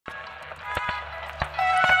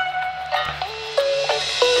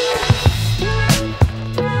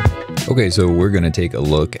Okay, so we're going to take a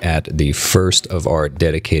look at the first of our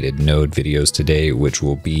dedicated node videos today, which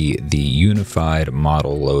will be the Unified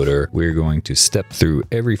Model Loader. We're going to step through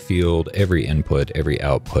every field, every input, every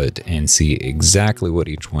output, and see exactly what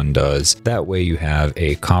each one does. That way you have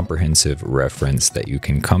a comprehensive reference that you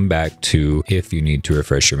can come back to if you need to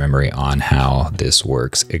refresh your memory on how this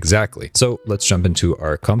works exactly. So let's jump into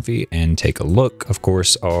our Comfy and take a look. Of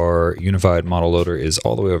course, our Unified Model Loader is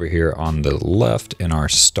all the way over here on the left in our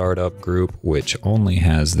startup group, which only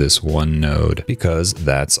has this one node because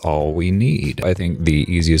that's all we need. I think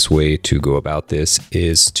the easiest way to go about this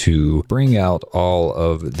is to bring out all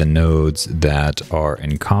of the nodes that are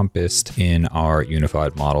encompassed in our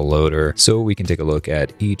Unified Model Loader so we can take a look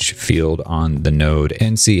at each field on the node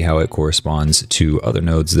and see how it corresponds to other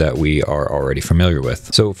nodes that we are already familiar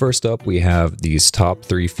with. So first up, we have these top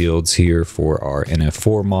three fields here for our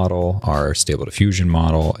NF4 model, our Stable Diffusion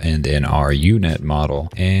model, and then our UNet model.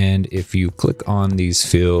 And if you click on these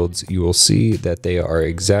fields, you will see that they are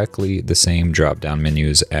exactly the same drop-down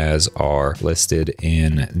menus as are listed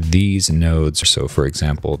in these nodes. So for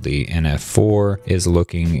example, the NF4 is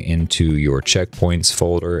looking into your checkpoints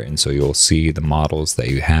folder, and so you'll see the models that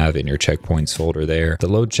you have in your checkpoints folder there. The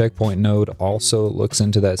load checkpoint node also looks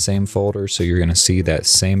into that same folder, so you're going to see that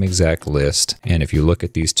same exact list. And if you look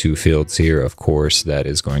at these two fields here, of course, that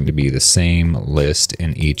is going to be the same list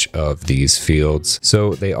in each of these fields.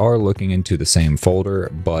 So they are looking into the same folder,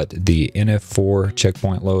 but the NF4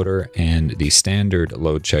 checkpoint loader and the standard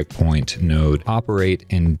load checkpoint node operate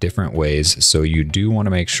in different ways. So you do want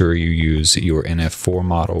to make sure you use your NF4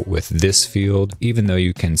 model with this field. Even though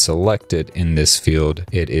you can select it in this field,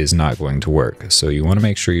 it is not going to work. So you want to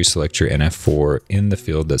make sure you select your NF4 in the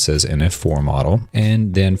field that says NF4 model.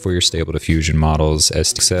 And then for your Stable Diffusion models,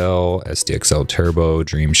 SDXL, SDXL Turbo,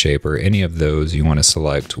 Dream Shaper, any of those you want to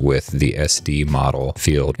select with the SD model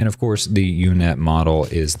field. And of course, the UNet model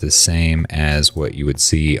is the same as what you would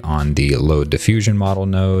see on the load diffusion model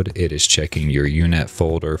node. It is checking your UNet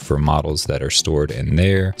folder for models that are stored in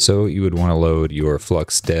there. So you would want to load your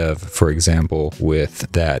Flux Dev, for example,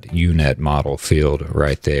 with that UNet model field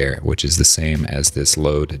right there, which is the same as this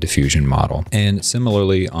load diffusion model. And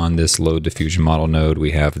similarly, on this load diffusion model node,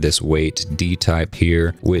 we have this weight D type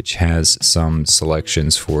here, which has some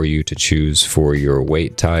selections for you to choose for your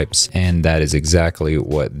weight types. And that is exactly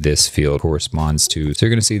what this field corresponds to. So you're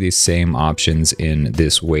going to see these same options in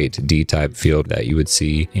this weight D type field that you would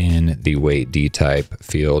see in the weight D type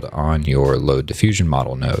field on your load diffusion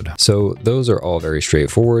model node. So those are all very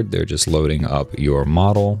straightforward. They're just loading up your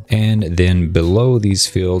model. And then below these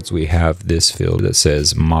fields, we have this field that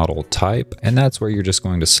says model type. And that's where you're just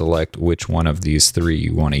going to select which one of these three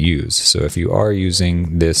you want to use. So if you are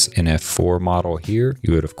using this NF4 model here,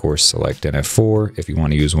 you would of course select NF4. If you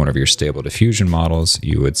want to use one of your Stable Diffusion models,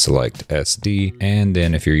 you would select SD. And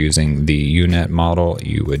then if you're using the UNet model,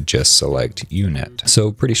 you would just select UNet.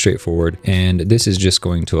 So pretty straightforward. And this is just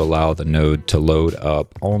going to allow the node to load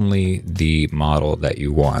up only the model that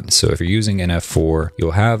you want. So if you're using NF4,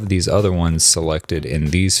 you'll have these other ones selected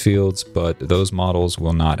in these fields, but those models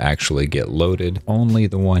will not actually get loaded. Only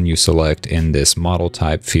the one you select in this model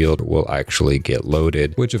type field will actually get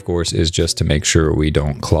loaded, which of course is just to make sure we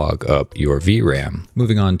don't clog up your VRAM.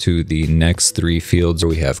 Moving on to the next three fields,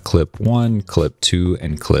 we have clip 1, clip 2,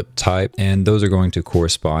 and clip type, and those are going to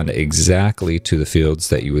correspond exactly to the fields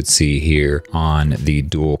that you would see here on the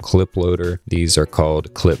dual clip loader. These are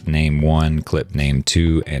called clip name 1, clip name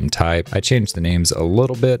 2, and type. I changed the names a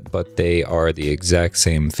little bit, but they are the exact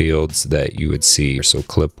same fields that you would see. So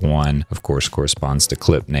clip 1 of course corresponds to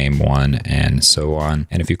clip name 1 and so on.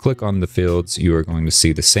 And if you click on the fields, you are going to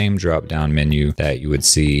see the same drop down menu that you would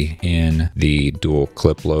see in the dual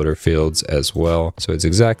clip loader fields as well. So it's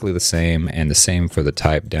exactly the same, and the same for the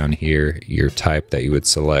type down here. Your type that you would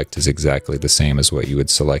select is exactly the same as what you would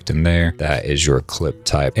select in there. That is your clip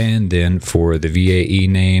type. And then for the VAE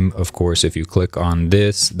name, of course, if you click on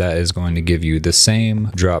this, that is going to give you the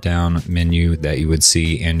same drop down menu that you would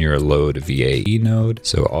see in your load VAE node.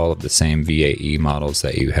 So all of the same VAE models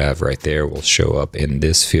that you have right there will show up in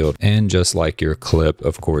this field. And just like your clip,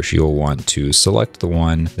 of course, you'll want to select the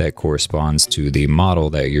one that corresponds to the model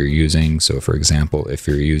that you're using. So for example, if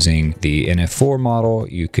you're using the NF4 model,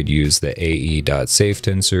 you could use the AE.safe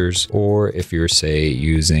tensors, or if you're say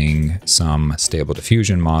using some Stable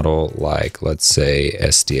Diffusion model, like let's say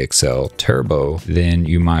SDXL Turbo, then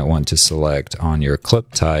you might want to select on your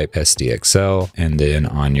clip type SDXL, and then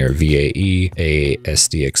on your VAE a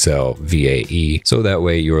SDXL VAE. So that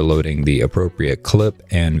way you're loading the appropriate clip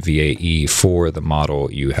and VAE for the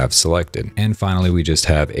model you have selected. And finally, we just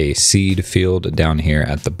have a seed field down here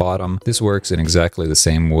at the bottom. This works in exactly exactly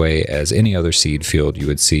the same way as any other seed field you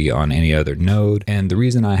would see on any other node. And the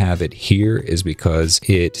reason I have it here is because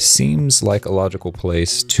it seems like a logical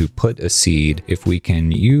place to put a seed. If we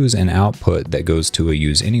can use an output that goes to a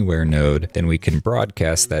use anywhere node, then we can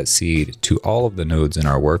broadcast that seed to all of the nodes in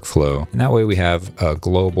our workflow. And that way we have a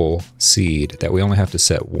global seed that we only have to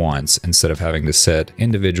set once instead of having to set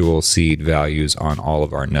individual seed values on all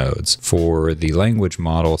of our nodes. For the language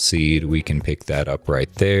model seed, we can pick that up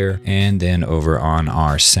right there. And then over on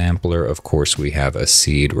our sampler, of course, we have a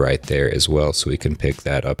seed right there as well, so we can pick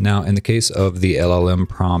that up. Now, in the case of the LLM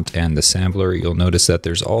prompt and the sampler, you'll notice that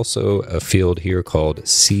there's also a field here called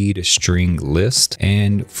seed string list.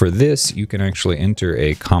 And for this, you can actually enter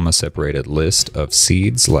a comma separated list of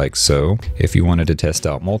seeds like so, if you wanted to test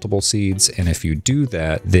out multiple seeds. And if you do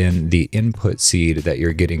that, then the input seed that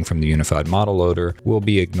you're getting from the Unified Model Loader will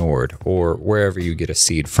be ignored, or wherever you get a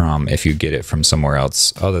seed from, if you get it from somewhere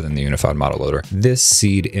else other than the Unified Model Loader. This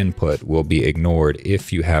seed input will be ignored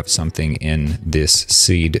if you have something in this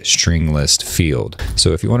seed string list field.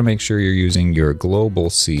 So if you want to make sure you're using your global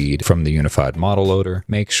seed from the Unified Model Loader,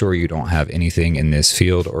 make sure you don't have anything in this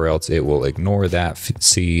field, or else it will ignore that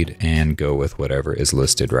seed and go with whatever is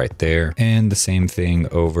listed right there. And the same thing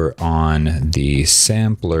over on the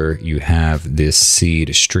sampler, you have this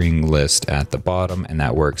seed string list at the bottom, and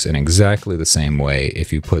that works in exactly the same way.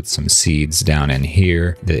 If you put some seeds down in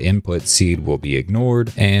here, the input seed will be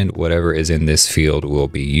ignored and whatever is in this field will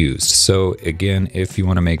be used. So again, if you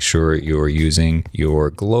want to make sure you're using your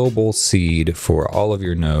global seed for all of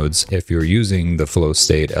your nodes, if you're using the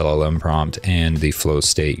FlowState LLM Prompt and the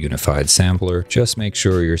FlowState Unified Sampler, just make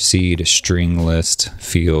sure your seed string list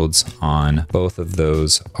fields on both of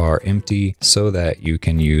those are empty so that you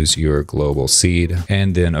can use your global seed.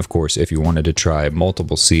 And then of course, if you wanted to try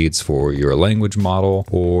multiple seeds for your language model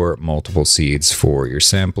or multiple seeds for your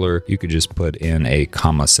sampler, you could just put in a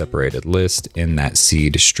comma separated list in that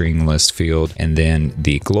seed string list field, and then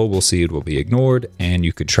the global seed will be ignored, and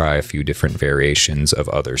you could try a few different variations of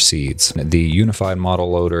other seeds. The Unified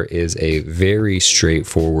Model Loader is a very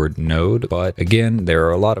straightforward node, but again, there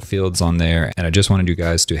are a lot of fields on there, and I just wanted you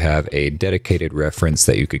guys to have a dedicated reference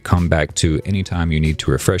that you could come back to anytime you need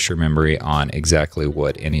to refresh your memory on exactly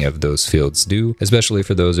what any of those fields do. Especially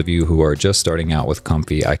for those of you who are just starting out with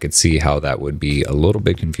Comfy, I could see how that would be a little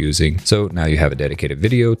bit confusing. So now you have a dedicated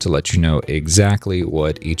video to let you know exactly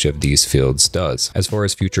what each of these fields does. As far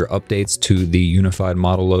as future updates to the Unified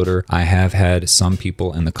Model Loader, I have had some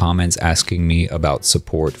people in the comments asking me about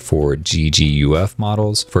support for GGUF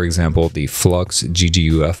models, for example, the Flux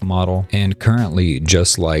GGUF model. And currently,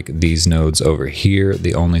 just like these nodes over here,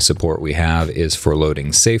 the only support we have is for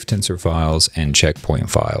loading safe tensor files and checkpoint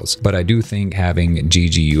files. But I do think having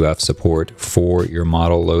GGUF support for your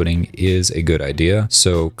model loading is a good idea.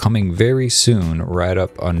 So coming very soon, right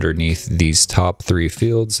up underneath these top three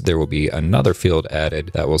fields, there will be another field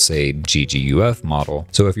added that will say GGUF model.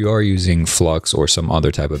 So if you are using Flux or some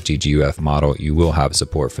other type of GGUF model, you will have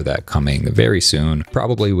support for that coming very soon,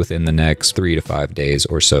 probably within the next 3 to 5 days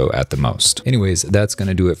or so at the most. Anyways, that's going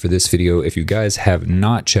to do it for this video. If you guys have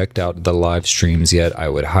not checked out the live streams yet, I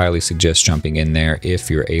would highly suggest jumping in there if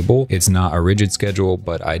you're able. It's not a rigid schedule,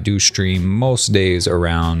 but I do stream most days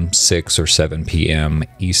around 6 or 7 p.m.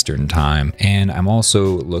 Eastern time. And I'm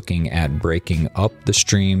also looking at breaking up the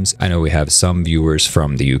streams. I know we have some viewers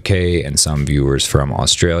from the UK and some viewers from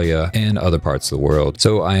Australia and other parts of the world.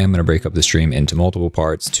 So I am going to break up the stream into multiple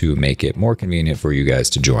parts to make it more convenient for you guys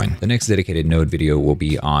to join. The next dedicated node video will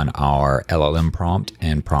be on our LLM prompt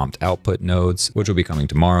and prompt output nodes, which will be coming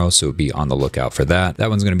tomorrow. So be on the lookout for that. That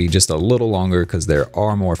one's going to be just a little longer because there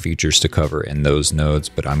are more features to cover in those nodes,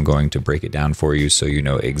 but I'm going to break it down for you so you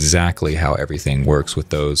know exactly how everything works with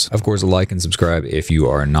those. Of course, like and subscribe if you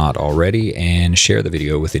are not already, and share the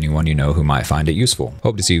video with anyone you know who might find it useful.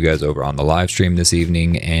 Hope to see you guys over on the live stream this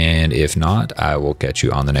evening, and if not, I will catch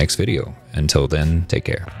you on the next video. Until then, take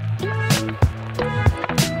care.